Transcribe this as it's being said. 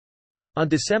On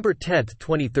December 10,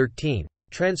 2013,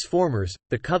 Transformers: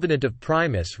 The Covenant of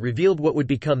Primus revealed what would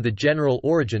become the general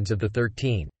origins of the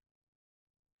 13.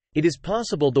 It is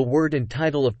possible the word and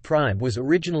title of Prime was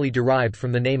originally derived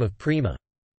from the name of Prima.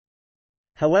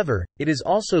 However, it is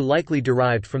also likely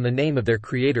derived from the name of their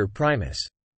creator Primus.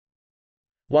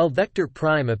 While Vector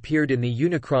Prime appeared in the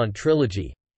Unicron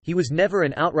trilogy, he was never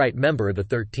an outright member of the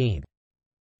 13.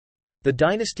 The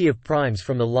dynasty of Primes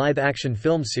from the live-action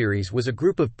film series was a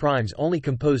group of Primes only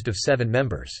composed of 7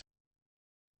 members.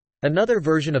 Another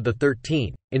version of the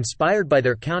 13, inspired by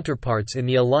their counterparts in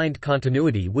the aligned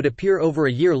continuity, would appear over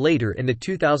a year later in the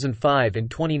 2005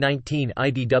 and 2019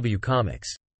 IDW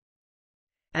comics.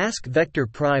 Ask Vector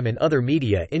Prime and other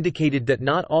media indicated that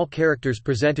not all characters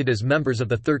presented as members of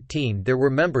the 13 there were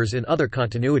members in other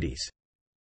continuities.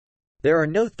 There are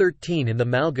no 13 in the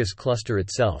Malgus cluster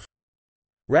itself.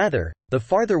 Rather, the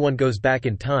farther one goes back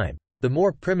in time, the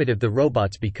more primitive the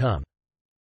robots become.